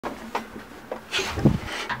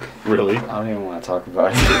Really? I don't even want to talk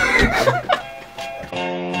about it.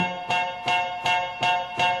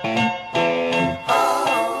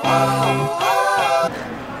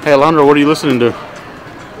 Hey Alondra, what are you listening to?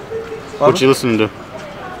 What you listening to?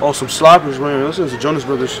 Oh, some slappers, man. Listen to Jonas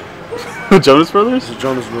Brothers. Jonas Brothers? This is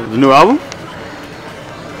Jonas Brothers. The new album?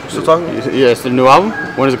 Still talking? Yeah, it's the new album.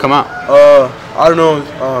 When does it come out? I don't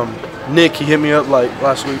know. Nick, he hit me up like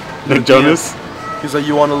last week. Nick Jonas? He's like,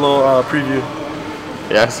 you want a little preview?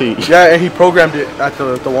 Yeah, I see. Yeah, and he programmed it at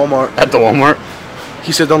the Walmart. At the Walmart?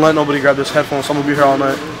 He said, don't let nobody grab this headphone, so I'm gonna be here all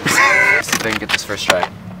night. See if I can get this first try.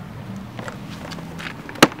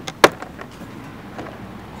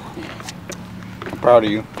 Proud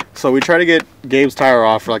of you. So we tried to get Gabe's tire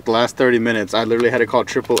off for like the last 30 minutes. I literally had to call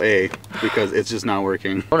AAA because it's just not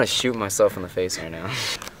working. I want to shoot myself in the face right now.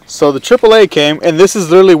 So the AAA came, and this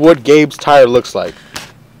is literally what Gabe's tire looks like.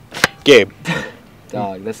 Gabe.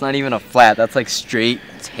 Dog, that's not even a flat. That's like straight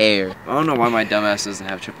tear. I don't know why my dumbass doesn't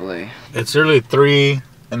have AAA. It's literally 3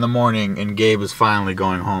 in the morning, and Gabe is finally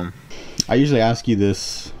going home. I usually ask you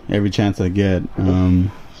this every chance I get. Do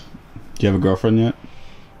you have a girlfriend yet?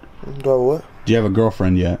 Do I what? Do you have a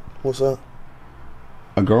girlfriend yet? What's that?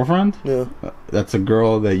 A girlfriend? Yeah. That's a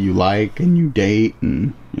girl that you like and you date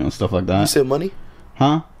and stuff like that. You said money?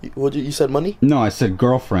 Huh? You said money? No, I said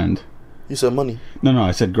girlfriend. You said money. No,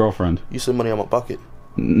 I said girlfriend. You said money out of my pocket.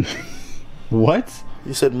 What?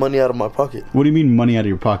 You said money out of my pocket. What do you mean money out of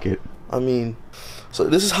your pocket? I mean, so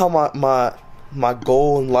this is how my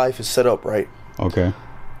goal in life is set up, right? Okay.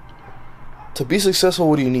 To be successful,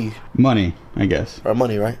 what do you need? Money, I guess. Or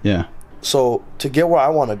money, right? Yeah. So to get where I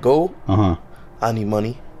want to go, Uh-huh. I need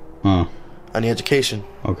money. I need education.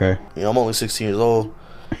 Okay. I'm only 16 years old.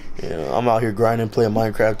 I'm out here grinding, playing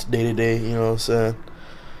Minecraft day to day. You know what I'm saying?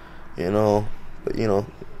 But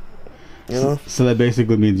So that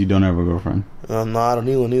basically means you don't have a girlfriend. No, I don't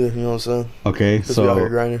need one either. You know what I'm saying? Okay, Just be out here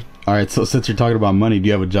grinding. All right. So since you're talking about money, do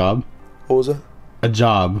you have a job? What was that? A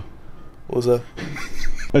job. What was that?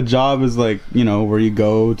 A job is like where you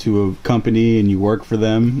go to a company and you work for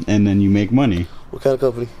them and then you make money. What kind of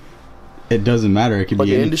company? It doesn't matter. It could like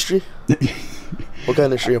be an industry. What kind of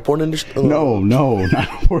industry? A porn industry? Oh, no, not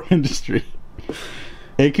a porn industry.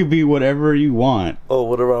 It could be whatever you want. Oh,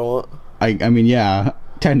 whatever I want. I mean, yeah,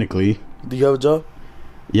 technically. Do you have a job?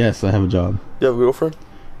 Yes, I have a job. You have a girlfriend?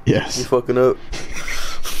 Yes. You fucking up.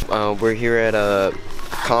 We're here at a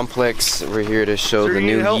complex. We're here to show the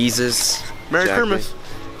new Yeezys. Merry Christmas.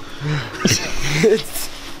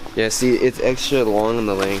 Yeah, see, it's extra long in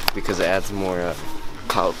the length because it adds more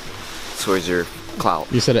clout towards your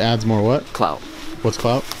clout. You said it adds more what? Clout. What's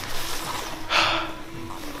clout?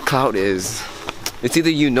 Clout is... It's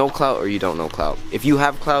either you know clout or you don't know clout. If you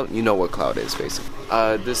have clout, you know what clout is, basically.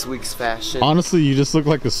 This week's fashion... Honestly, you just look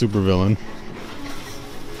like a supervillain.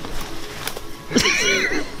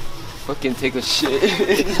 Fucking take a shit.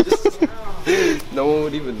 No one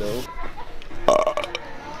would even know.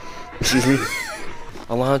 Excuse me?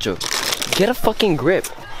 Alonso, get a fucking grip.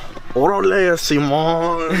 Orale,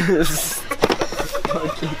 Simon.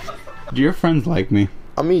 Do your friends like me?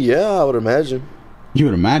 I mean, yeah, I would imagine. You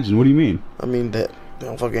would imagine? What do you mean? I mean that they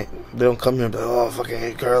don't come here and be like, oh, fucking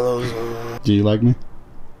hate Carlos. Do you like me?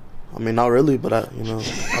 I mean, not really, but I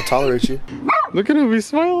tolerate you. Look at him, he's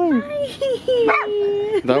smiling.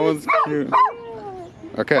 That one's cute.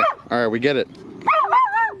 Okay, all right, we get it.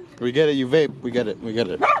 We get it, you vape. We get it, we get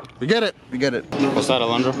it. We get it, we get it. What's that,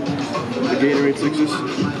 Alondra? The Gatorade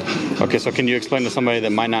 6s. Okay, so can you explain to somebody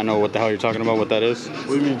that might not know what the hell you're talking about, what that is? What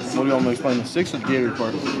do you mean? What do you want me to explain? The 6 or the Gatorade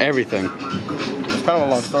part? Everything. It's kind of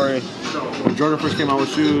a long story. When Jordan first came out with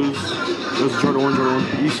shoes, it was Jordan 1, Jordan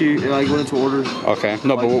 1. You see, it like went into order. Okay,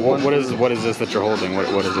 no, but what is this that you're holding?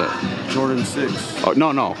 What is it? Jordan 6. Oh,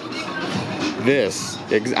 no. This.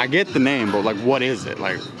 I get the name, but like, what is it?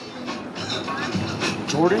 Like,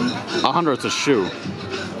 Jordan? Alejandro, it's a shoe.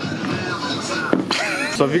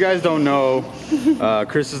 So if you guys don't know,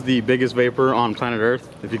 Chris is the biggest vapor on planet Earth,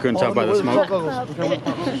 if you couldn't tell by the smoke. Oh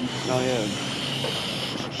yeah.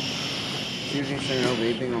 Seriously, saying no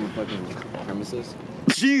vaping on the fucking premises?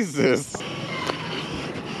 Jesus!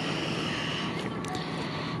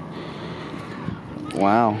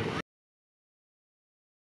 Wow.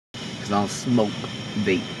 Cause I don't smoke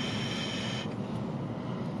vape.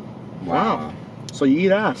 Wow. So you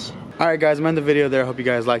eat ass. Alright guys, I'm ending the video there. I hope you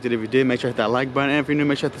guys liked it. If you did, make sure to hit that like button. And if you're new,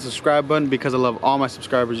 make sure to hit the subscribe button. Because I love all my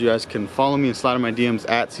subscribers, you guys can follow me and slide in my DMs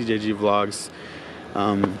at CJG Vlogs.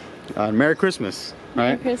 Merry Christmas.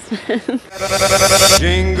 Merry Right? Christmas.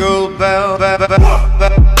 Jingle bell, bell.